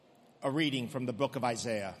A reading from the book of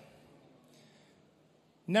Isaiah.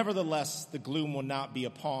 Nevertheless, the gloom will not be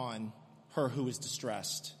upon her who is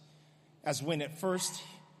distressed, as when at first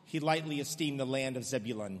he lightly esteemed the land of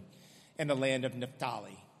Zebulun and the land of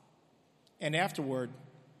Naphtali, and afterward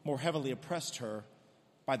more heavily oppressed her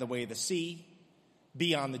by the way of the sea,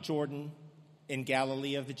 beyond the Jordan, in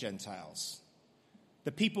Galilee of the Gentiles.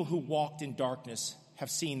 The people who walked in darkness have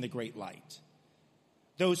seen the great light.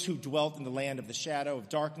 Those who dwelt in the land of the shadow of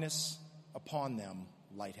darkness, upon them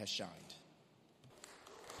light has shined.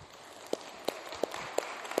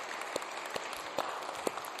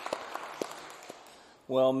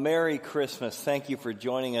 Well, Merry Christmas. Thank you for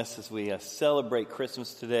joining us as we celebrate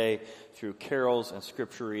Christmas today through carols and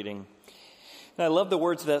scripture reading. And I love the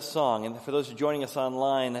words of that song. And for those who are joining us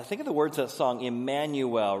online, think of the words of that song,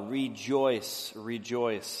 Emmanuel, rejoice,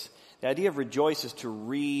 rejoice. The idea of rejoice is to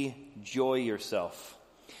rejoy yourself.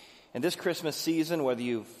 And this Christmas season, whether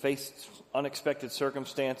you've faced unexpected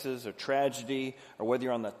circumstances or tragedy, or whether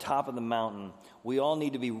you're on the top of the mountain, we all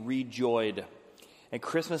need to be rejoyed. And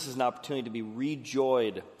Christmas is an opportunity to be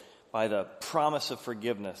rejoyed by the promise of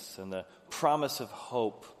forgiveness and the promise of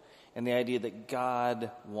hope and the idea that God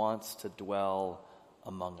wants to dwell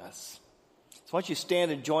among us. So why don't you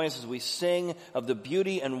stand and join us as we sing of the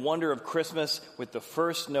beauty and wonder of Christmas with the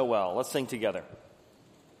first Noel. Let's sing together.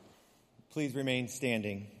 Please remain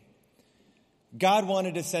standing. God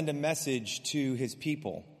wanted to send a message to his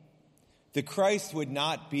people. The Christ would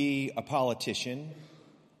not be a politician,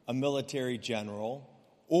 a military general,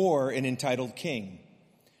 or an entitled king.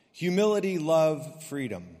 Humility, love,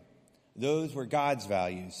 freedom. Those were God's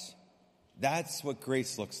values. That's what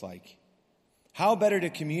grace looks like. How better to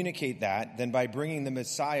communicate that than by bringing the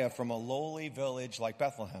Messiah from a lowly village like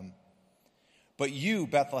Bethlehem? But you,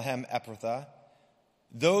 Bethlehem Ephrathah,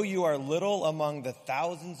 though you are little among the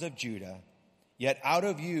thousands of Judah, yet out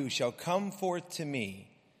of you shall come forth to me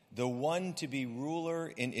the one to be ruler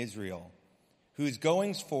in Israel, whose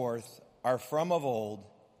goings forth are from of old,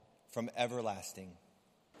 from everlasting.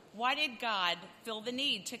 Why did God feel the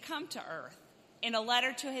need to come to earth? In a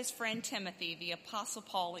letter to his friend Timothy, the Apostle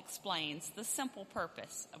Paul explains the simple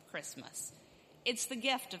purpose of Christmas. It's the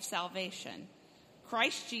gift of salvation.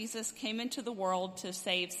 Christ Jesus came into the world to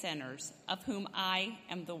save sinners, of whom I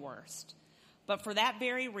am the worst. But for that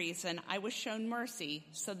very reason, I was shown mercy,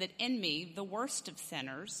 so that in me, the worst of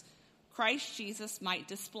sinners, Christ Jesus might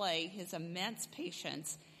display his immense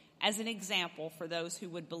patience as an example for those who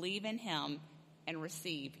would believe in him and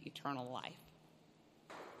receive eternal life.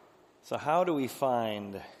 So how do we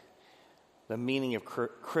find the meaning of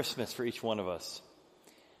Christmas for each one of us?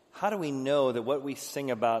 How do we know that what we sing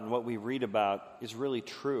about and what we read about is really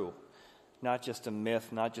true? Not just a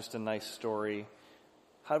myth, not just a nice story.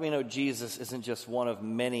 How do we know Jesus isn't just one of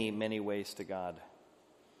many, many ways to God?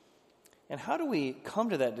 And how do we come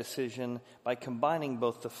to that decision by combining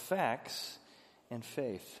both the facts and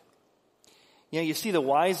faith? You know, you see the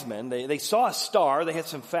wise men, they saw a star, they had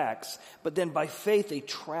some facts, but then by faith they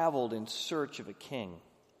traveled in search of a king.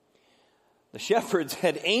 The shepherds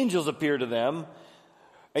had angels appear to them,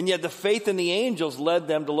 and yet the faith in the angels led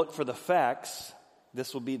them to look for the facts.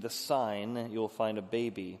 This will be the sign, you'll find a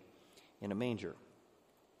baby in a manger.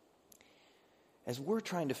 As we're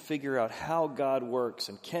trying to figure out how God works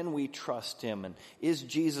and can we trust him and is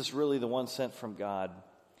Jesus really the one sent from God,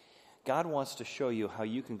 God wants to show you how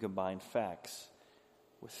you can combine facts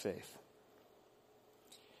with faith.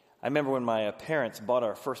 I remember when my parents bought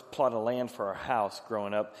our first plot of land for our house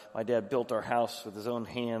growing up. My dad built our house with his own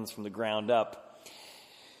hands from the ground up.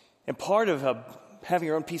 And part of having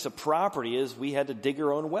our own piece of property is we had to dig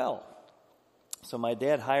our own well. So my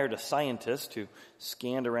dad hired a scientist who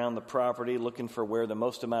scanned around the property looking for where the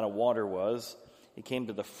most amount of water was. He came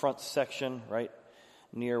to the front section right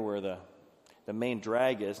near where the main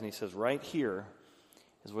drag is, and he says, right here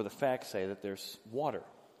is where the facts say that there's water.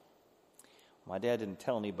 My dad didn't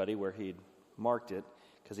tell anybody where he'd marked it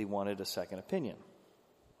because he wanted a second opinion.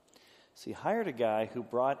 So he hired a guy who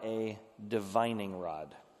brought a divining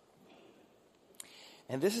rod.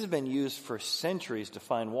 And this has been used for centuries to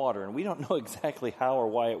find water, and we don't know exactly how or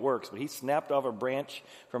why it works, but he snapped off a branch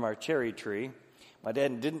from our cherry tree. My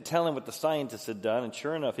dad didn't tell him what the scientist had done, and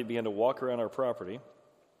sure enough, he began to walk around our property.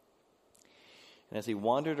 And as he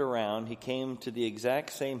wandered around, he came to the exact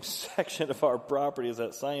same section of our property as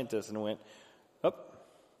that scientist and went,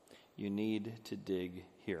 you need to dig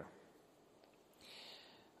here.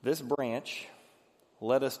 This branch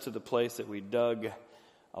led us to the place that we dug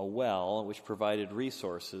a well, which provided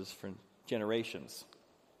resources for generations.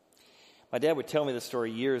 My dad would tell me this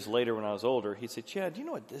story years later when I was older. He'd say, Chad, do you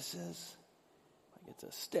know what this is? Like, it's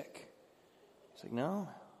a stick. He's like, no.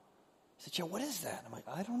 I said, Chad, what is that? I'm like,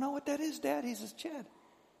 I don't know what that is, Dad. He says, Chad,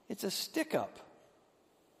 it's a stick-up.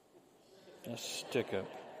 A stick-up.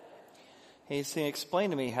 He's saying,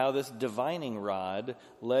 explain to me how this divining rod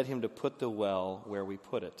led him to put the well where we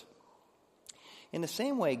put it. In the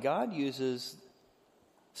same way, God uses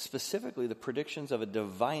specifically the predictions of a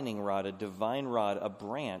divining rod, a divine rod, a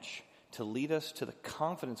branch, to lead us to the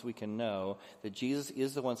confidence we can know that Jesus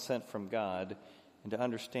is the one sent from God and to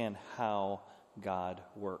understand how God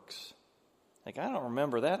works. Like, I don't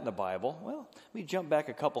remember that in the Bible. Well, let me jump back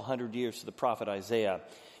a couple hundred years to the prophet Isaiah.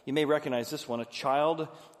 You may recognize this one. A child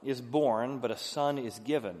is born, but a son is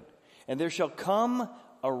given. And there shall come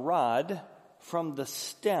a rod from the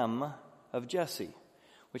stem of Jesse,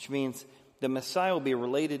 which means the Messiah will be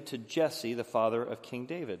related to Jesse, the father of King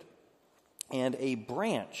David. And a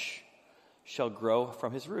branch shall grow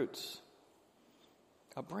from his roots.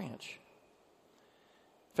 A branch.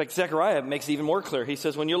 In fact, Zechariah makes it even more clear. He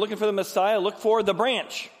says, when you're looking for the Messiah, look for the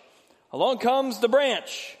branch. Along comes the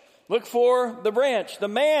branch. Look for the branch, the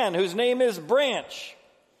man whose name is Branch.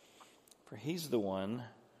 For he's the one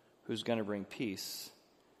who's going to bring peace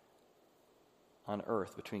on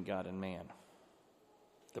earth between God and man.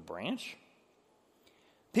 The branch?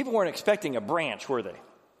 People weren't expecting a branch, were they?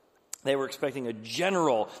 They were expecting a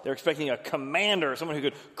general. They were expecting a commander, someone who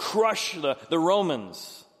could crush the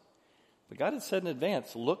Romans. But God had said in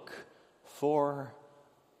advance, look for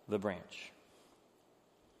the branch.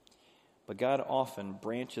 But God often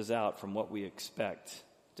branches out from what we expect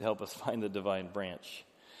to help us find the divine branch.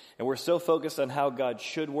 And we're so focused on how God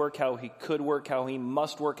should work, how he could work, how he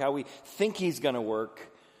must work, how we think he's going to work,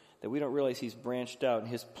 that we don't realize he's branched out, and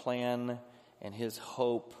his plan and his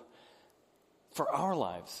hope for our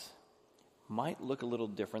lives might look a little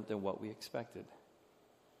different than what we expected.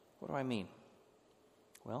 What do I mean?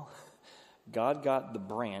 Well, God got the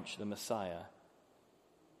branch, the Messiah,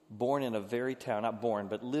 born in a very town, not born,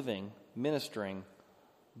 but living, ministering,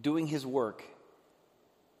 doing his work.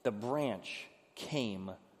 The branch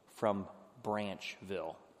came from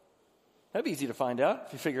Branchville. That'd be easy to find out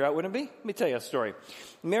if you figure out, wouldn't it be? Let me tell you a story.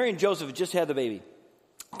 Mary and Joseph just had the baby.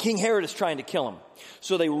 King Herod is trying to kill him.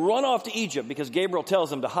 So they run off to Egypt because Gabriel tells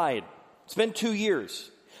them to hide. It's been 2 years.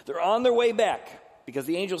 They're on their way back because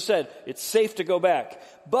the angel said it's safe to go back.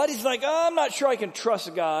 But he's like, I'm not sure I can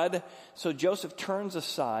trust God. So Joseph turns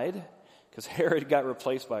aside because Herod got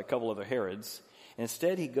replaced by a couple other Herods. And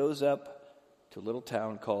instead he goes up to a little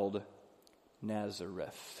town called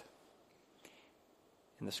Nazareth.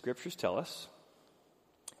 And the scriptures tell us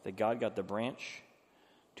that God got the branch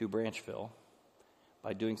to Branchville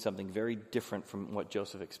by doing something very different from what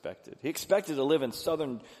Joseph expected. He expected to live in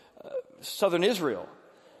southern Israel,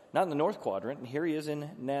 not in the north quadrant, and here he is in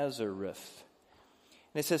Nazareth.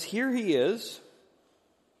 And it says, here he is,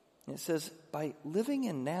 and it says, by living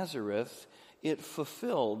in Nazareth, it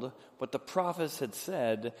fulfilled what the prophets had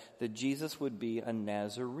said, that Jesus would be a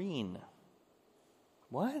Nazarene.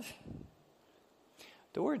 What?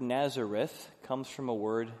 The word Nazareth comes from a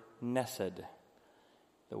word nesed.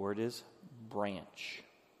 The word is branch.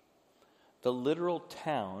 The literal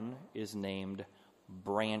town is named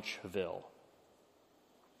Branchville.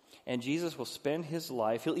 And Jesus will spend his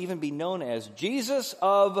life, he'll even be known as Jesus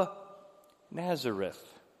of Nazareth.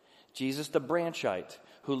 Jesus the Branchite,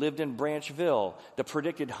 who lived in Branchville, that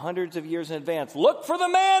predicted hundreds of years in advance, look for the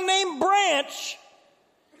man named Branch,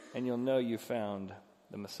 and you'll know you found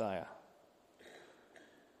the Messiah.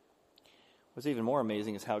 What's even more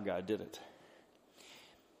amazing is how God did it.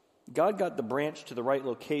 God got the branch to the right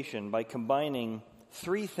location by combining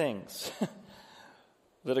three things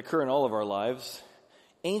that occur in all of our lives.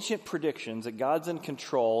 Ancient predictions that God's in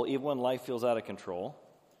control even when life feels out of control.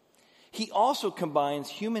 He also combines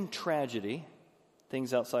human tragedy,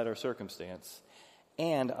 things outside our circumstance,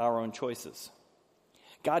 and our own choices.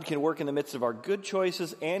 God can work in the midst of our good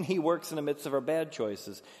choices, and he works in the midst of our bad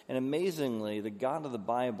choices. And amazingly, the God of the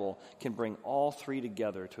Bible can bring all three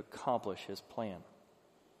together to accomplish his plan.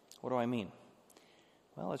 What do I mean?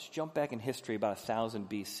 Well, let's jump back in history about 1000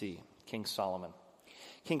 BC, King Solomon.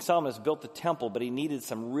 King Solomon has built the temple, but he needed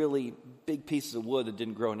some really big pieces of wood that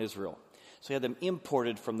didn't grow in Israel. So he had them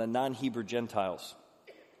imported from the non-Hebrew Gentiles.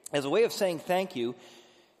 As a way of saying thank you,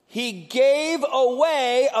 he gave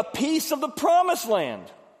away a piece of the promised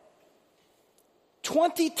land.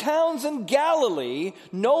 20 towns in Galilee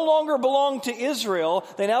no longer belong to Israel.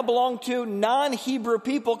 They now belong to non-Hebrew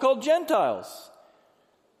people called Gentiles.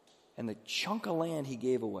 And the chunk of land he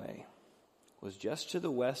gave away was just to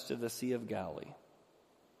the west of the Sea of Galilee.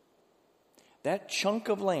 That chunk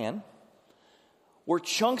of land were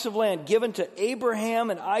chunks of land given to Abraham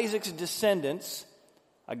and Isaac's descendants,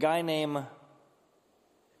 a guy named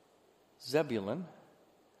Zebulun,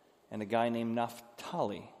 and a guy named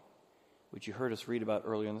Naphtali, which you heard us read about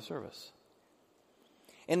earlier in the service.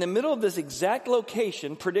 In the middle of this exact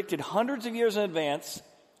location, predicted hundreds of years in advance,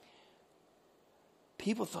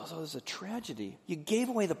 people thought, oh, this is a tragedy. You gave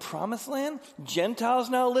away the promised land? Gentiles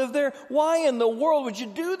now live there? Why in the world would you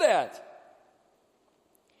do that?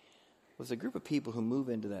 Well, there's a group of people who move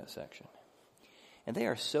into that section. And they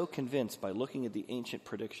are so convinced by looking at the ancient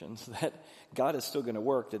predictions that God is still going to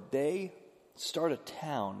work that they start a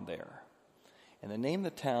town there. And they name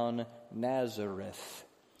the town Nazareth,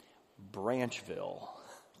 Branchville,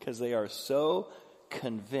 because they are so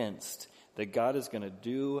convinced that God is going to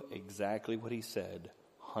do exactly what he said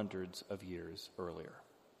hundreds of years earlier.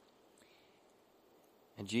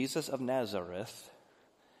 And Jesus of Nazareth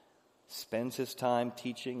spends his time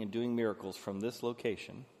teaching and doing miracles from this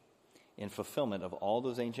location in fulfillment of all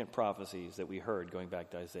those ancient prophecies that we heard going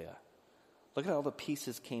back to Isaiah. Look at how the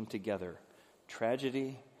pieces came together.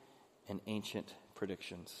 Tragedy and ancient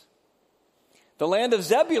predictions. The land of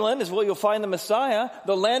Zebulun is where you'll find the Messiah.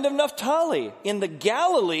 The land of Naphtali in the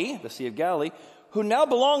Galilee, the Sea of Galilee, who now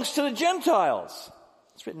belongs to the Gentiles.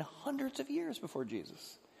 It's written hundreds of years before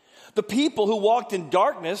Jesus. The people who walked in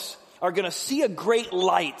darkness are going to see a great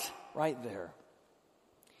light right there.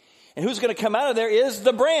 And who's going to come out of there is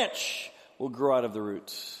the branch will grow out of the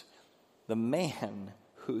roots. The man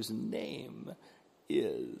whose name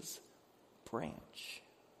is Branch.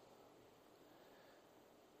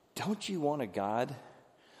 Don't you want a God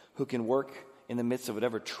who can work in the midst of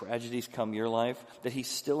whatever tragedies come your life, that he's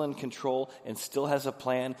still in control and still has a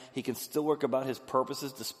plan? He can still work about his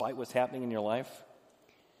purposes despite what's happening in your life?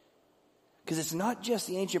 Because it's not just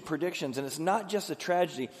the ancient predictions and it's not just a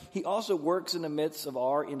tragedy. He also works in the midst of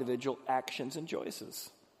our individual actions and choices.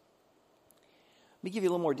 Let me give you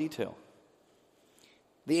a little more detail.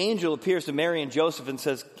 The angel appears to Mary and Joseph and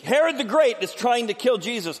says, Herod the Great is trying to kill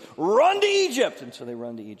Jesus. Run to Egypt. And so they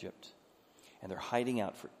run to Egypt. And they're hiding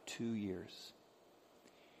out for 2 years.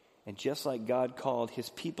 And just like God called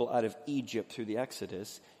his people out of Egypt through the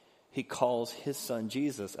Exodus, he calls his son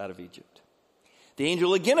Jesus out of Egypt. The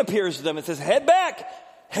angel again appears to them and says, head back.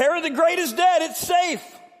 Herod the Great is dead. It's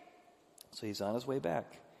safe. So he's on his way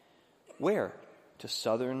back. Where? To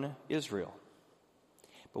southern Israel.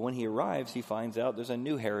 But when he arrives, he finds out there's a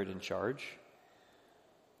new Herod in charge.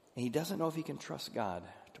 And he doesn't know if he can trust God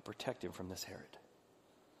to protect him from this Herod.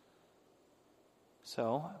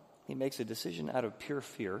 So he makes a decision out of pure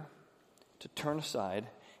fear to turn aside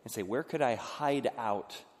and say, where could I hide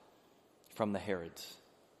out from the Herods?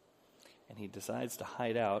 And he decides to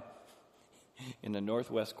hide out in the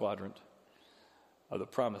northwest quadrant of the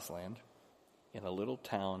Promised Land in a little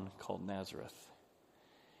town called Nazareth.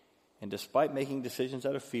 And despite making decisions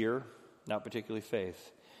out of fear, not particularly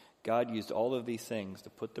faith, God used all of these things to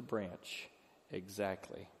put the branch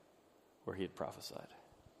exactly where he had prophesied.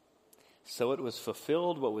 So it was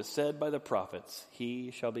fulfilled what was said by the prophets, he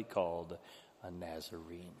shall be called a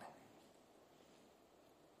Nazarene.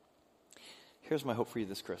 Here's my hope for you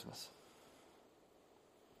this Christmas.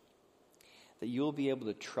 That you'll be able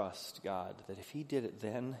to trust God, that if he did it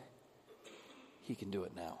then, he can do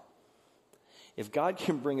it now. If God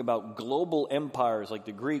can bring about global empires like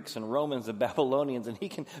the Greeks and Romans and Babylonians, and he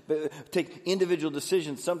can take individual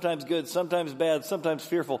decisions, sometimes good, sometimes bad, sometimes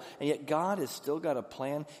fearful, and yet God has still got a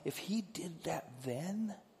plan. If he did that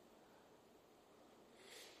then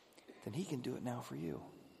he can do it now for you.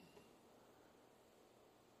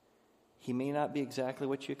 He may not be exactly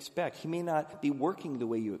what you expect. He may not be working the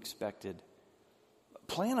way you expected.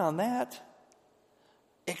 Plan on that.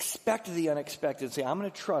 Expect the unexpected. Say, I'm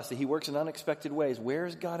going to trust that he works in unexpected ways. Where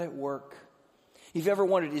is God at work? If you've ever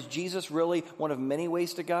wondered, is Jesus really one of many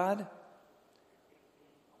ways to God?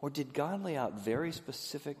 Or did God lay out very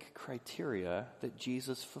specific criteria that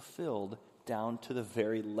Jesus fulfilled down to the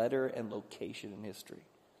very letter and location in history?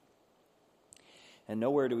 And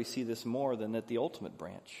nowhere do we see this more than at the ultimate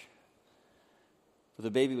branch. For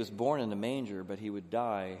the baby was born in the manger, but he would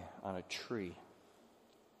die on a tree.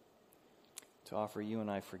 To offer you and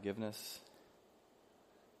I forgiveness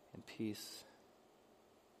and peace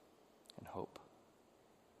and hope.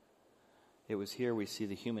 It was here we see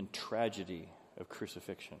the human tragedy of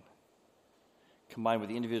crucifixion, combined with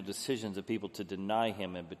the individual decisions of people to deny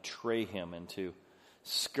him and betray him and to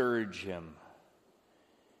scourge him.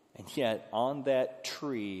 And yet, on that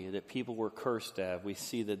tree that people were cursed at, we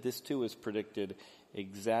see that this too is predicted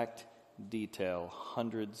exact detail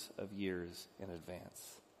hundreds of years in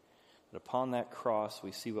advance. But upon that cross,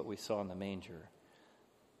 we see what we saw in the manger.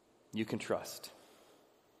 You can trust.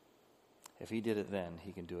 If he did it then,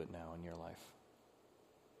 he can do it now in your life.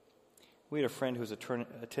 We had a friend who was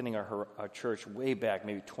attending our church way back,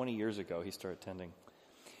 maybe 20 years ago. He started attending.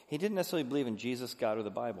 He didn't necessarily believe in Jesus, God, or the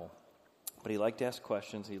Bible, but he liked to ask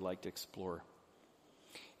questions. He liked to explore.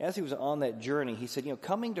 As he was on that journey, he said,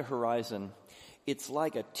 coming to Horizon, it's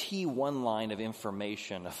like a T1 line of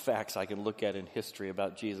information, of facts I can look at in history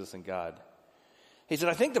about Jesus and God. He said,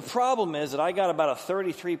 I think the problem is that I got about a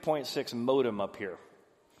 33.6 modem up here.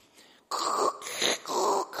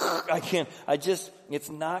 It's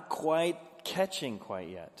not quite catching quite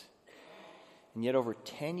yet. And yet over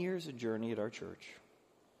 10 years of journey at our church,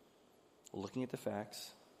 looking at the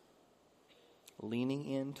facts, leaning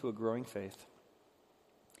into a growing faith,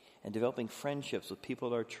 and developing friendships with people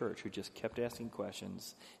at our church who just kept asking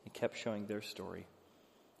questions and kept showing their story,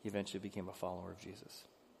 he eventually became a follower of Jesus.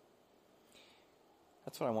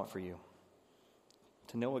 That's what I want for you.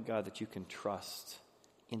 To know a God that you can trust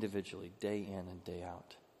individually, day in and day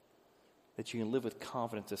out. That you can live with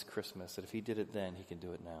confidence this Christmas, that if he did it then, he can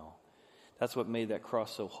do it now. That's what made that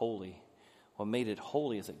cross so holy. What made it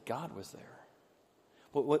holy is that God was there.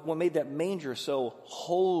 What made that manger so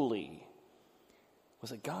holy was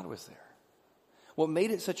that God was there. What made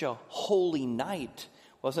it such a holy night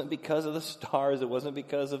wasn't because of the stars. It wasn't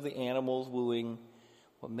because of the animals wooing.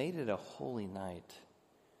 What made it a holy night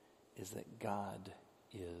is that God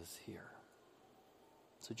is here.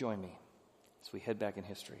 So join me as we head back in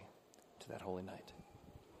history to that holy night.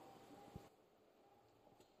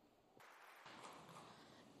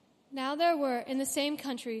 Now there were in the same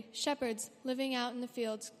country shepherds living out in the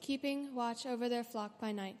fields, keeping watch over their flock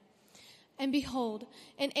by night. And behold,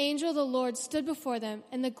 an angel of the Lord stood before them,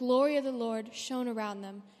 and the glory of the Lord shone around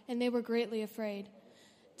them, and they were greatly afraid.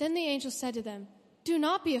 Then the angel said to them, Do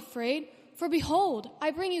not be afraid, for behold,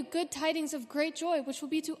 I bring you good tidings of great joy, which will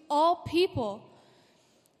be to all people.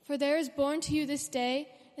 For there is born to you this day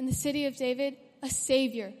in the city of David a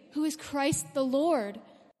Savior, who is Christ the Lord.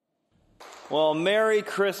 Well, Merry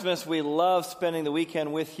Christmas. We love spending the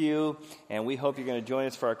weekend with you, and we hope you're going to join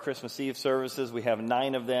us for our Christmas Eve services. We have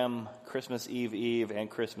 9 of them, Christmas Eve, and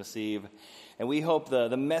Christmas Eve. And we hope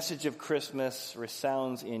the message of Christmas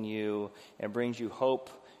resounds in you and brings you hope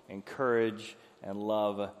and courage and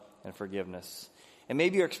love and forgiveness. And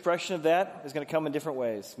maybe your expression of that is going to come in different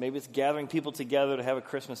ways. Maybe it's gathering people together to have a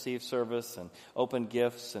Christmas Eve service and open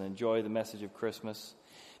gifts and enjoy the message of Christmas.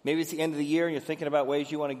 Maybe it's the end of the year and you're thinking about ways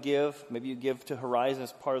you want to give. Maybe you give to Horizon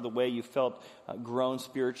as part of the way you felt grown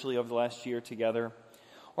spiritually over the last year together.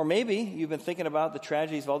 Or maybe you've been thinking about the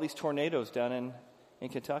tragedies of all these tornadoes down in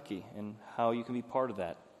Kentucky and how you can be part of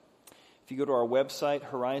that. If you go to our website,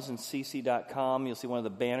 horizoncc.com, you'll see one of the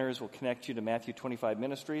banners will connect you to Matthew 25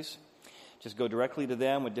 Ministries. Just go directly to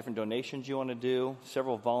them with different donations you want to do.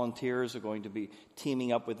 Several volunteers are going to be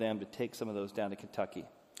teaming up with them to take some of those down to Kentucky.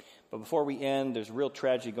 But before we end, there's real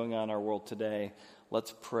tragedy going on in our world today.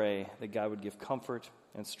 Let's pray that God would give comfort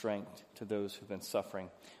and strength to those who've been suffering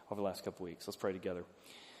over the last couple weeks. Let's pray together.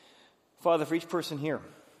 Father, for each person here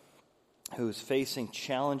who's facing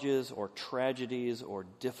challenges or tragedies or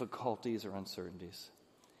difficulties or uncertainties,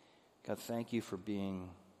 God, thank you for being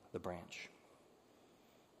the branch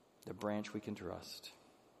we can trust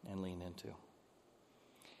and lean into.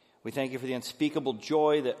 We thank you for the unspeakable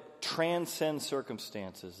joy that transcends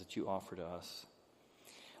circumstances that you offer to us.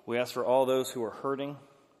 We ask for all those who are hurting,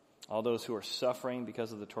 all those who are suffering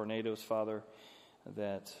because of the tornadoes, Father,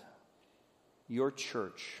 that your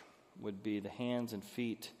church would be the hands and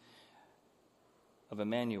feet of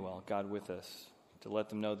Emmanuel, God with us, to let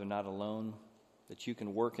them know they're not alone, that you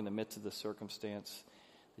can work in the midst of the circumstance,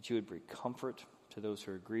 that you would bring comfort to those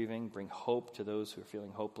who are grieving, bring hope to those who are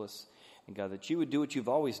feeling hopeless, and God, that you would do what you've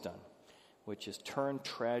always done, which is turn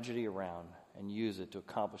tragedy around and use it to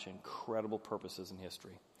accomplish incredible purposes in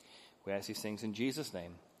history. We ask these things in Jesus'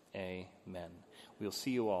 name, amen. We'll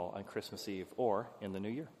see you all on Christmas Eve or in the new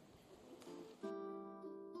year.